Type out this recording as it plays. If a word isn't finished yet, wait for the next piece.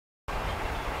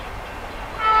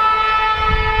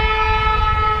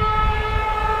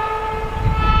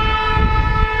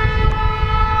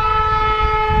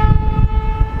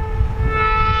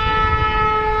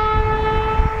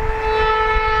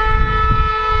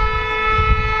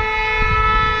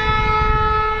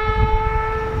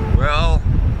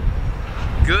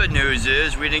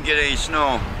news is we didn't get any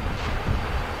snow.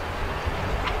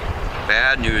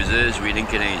 Bad news is we didn't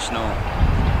get any snow.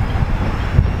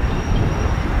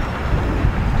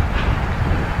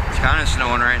 It's kind of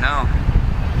snowing right now.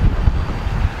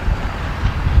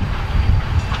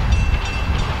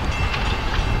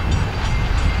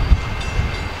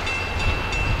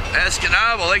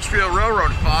 Escanaba Lake Superior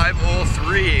Railroad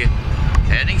 503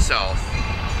 heading south.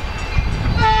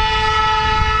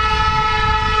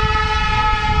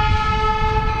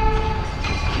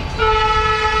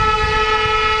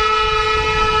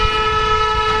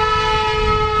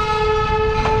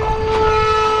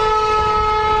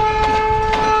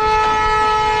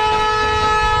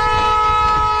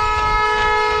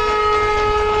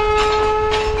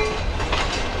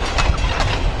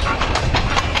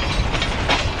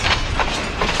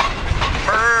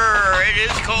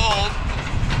 Cold.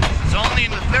 It's only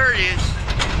in the 30s.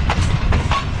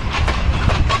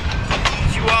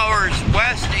 2 hours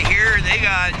west of here, they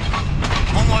got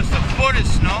almost a foot of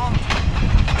snow.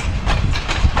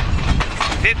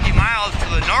 50 miles to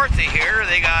the north of here,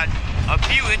 they got a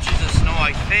few inches of snow,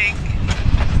 I think.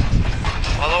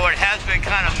 Although it has been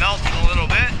kind of melting a little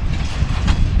bit.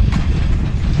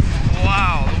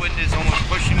 Wow, the wind is almost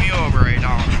pushing me over right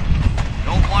now.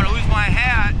 Don't want to lose my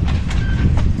hat.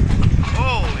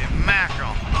 Holy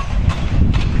mackerel.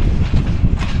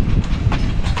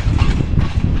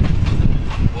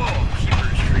 Whoa,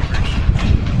 keepers, creepers.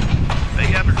 Bet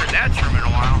you haven't heard that term in a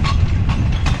while.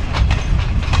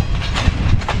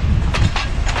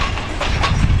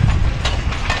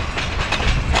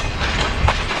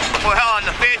 Well, in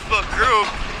the Facebook group,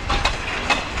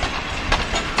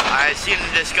 I seen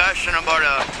a discussion about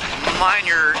a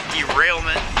minor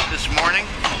derailment this morning.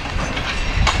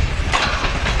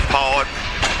 About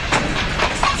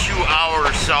 2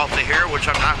 hours south of here, which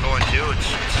I'm not going to. It's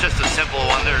just a simple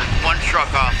one. There's one truck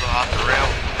off the rail.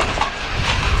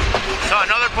 Saw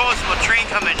another post of a train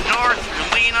coming north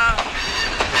through Lena.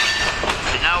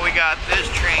 And now we got this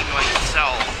train going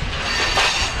south.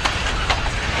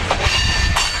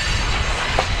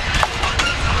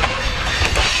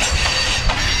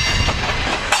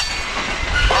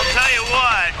 I'll tell you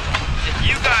what, if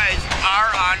you guys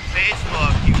are on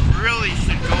Facebook, you really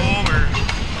should go over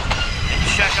and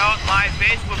check out my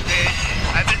Facebook page.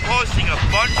 I've been posting a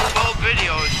bunch of old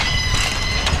videos.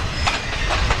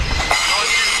 Going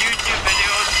through YouTube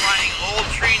videos, finding old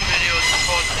train videos and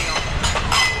posting them.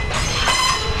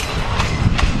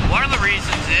 One of the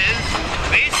reasons is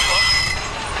Facebook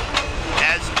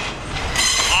has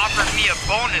offered me a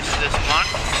bonus this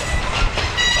month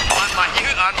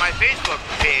on my Facebook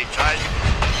page. I've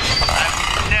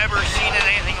never seen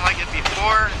anything like it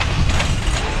before.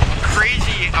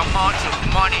 Crazy amounts of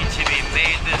money to be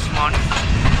made this month.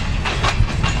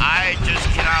 I just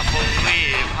cannot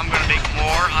believe I'm going to make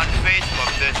more on Facebook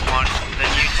this month than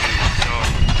YouTube. So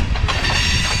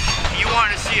if you want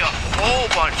to see a whole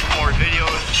bunch more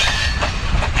videos,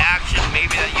 action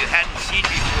maybe that you hadn't seen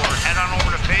before, head on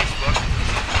over to Facebook.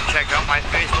 Check out my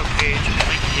Facebook page. The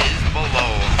link is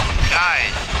below.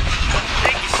 Guys,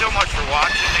 thank you so much for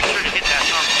watching. Make sure to hit that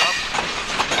thumbs up,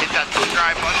 hit that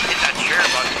subscribe button, hit that share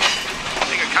button,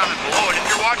 make a comment below. And if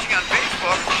you're watching on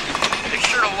Facebook, make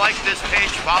sure to like this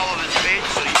page, follow this page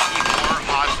so you see more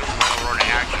awesome railroad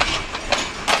action.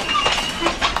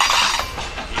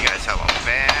 You guys have a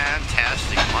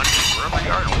fantastic Monday wherever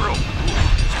you are in the world.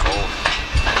 It's cold.